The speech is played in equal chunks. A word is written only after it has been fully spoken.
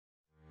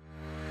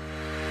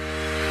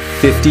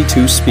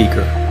52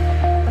 speaker.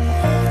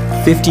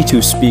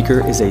 52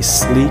 speaker is a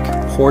sleek,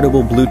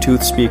 portable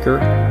Bluetooth speaker,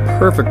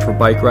 perfect for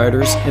bike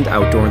riders and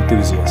outdoor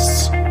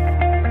enthusiasts.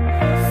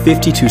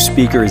 52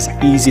 speaker is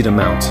easy to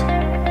mount.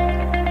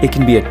 It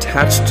can be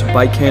attached to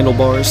bike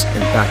handlebars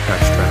and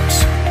backpack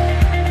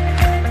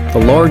straps.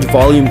 The large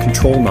volume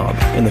control knob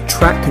and the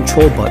track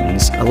control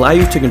buttons allow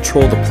you to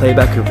control the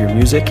playback of your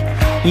music,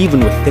 even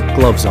with thick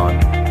gloves on.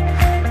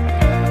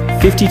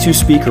 52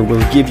 speaker will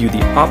give you the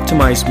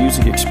optimized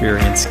music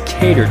experience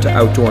catered to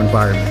outdoor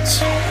environments.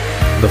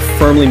 The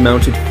firmly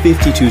mounted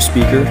 52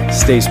 speaker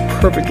stays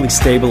perfectly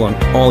stable on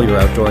all your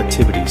outdoor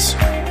activities.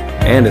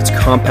 And it's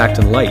compact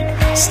and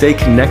light. Stay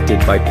connected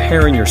by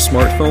pairing your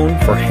smartphone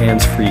for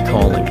hands-free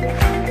calling.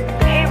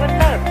 Hey,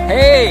 what's up?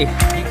 Hey,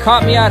 you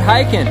caught me out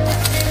hiking.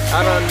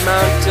 Out on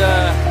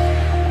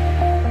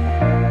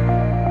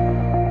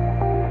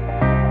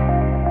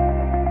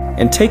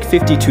And take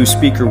 52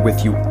 speaker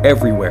with you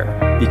everywhere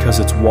because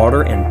it's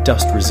water and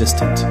dust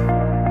resistant.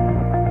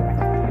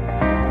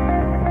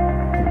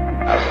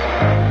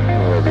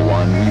 Hello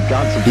everyone, we've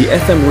got some... The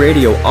FM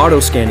radio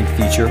auto-scanning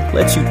feature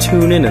lets you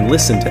tune in and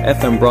listen to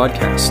FM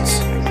broadcasts.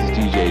 This is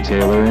DJ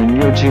Taylor, and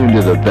you're tuned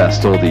to the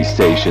best oldie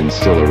station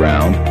still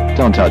around.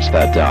 Don't touch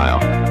that dial.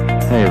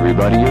 Hey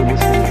everybody, you're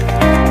listening.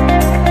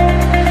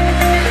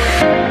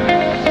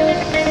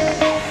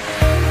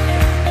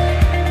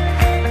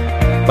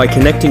 By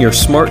connecting your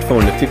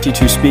smartphone to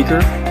 52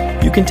 speaker,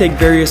 you can take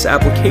various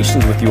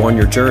applications with you on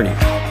your journey.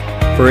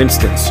 For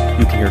instance,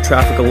 you can hear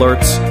traffic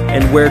alerts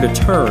and where to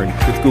turn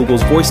with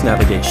Google's voice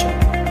navigation.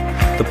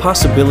 The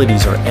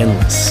possibilities are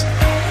endless.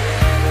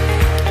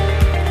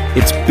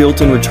 Its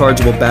built-in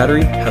rechargeable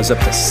battery has up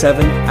to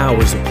 7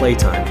 hours of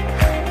playtime.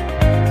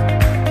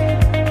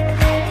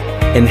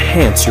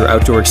 Enhance your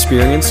outdoor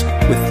experience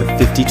with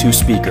the 52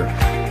 speaker,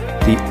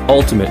 the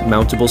ultimate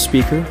mountable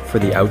speaker for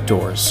the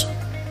outdoors.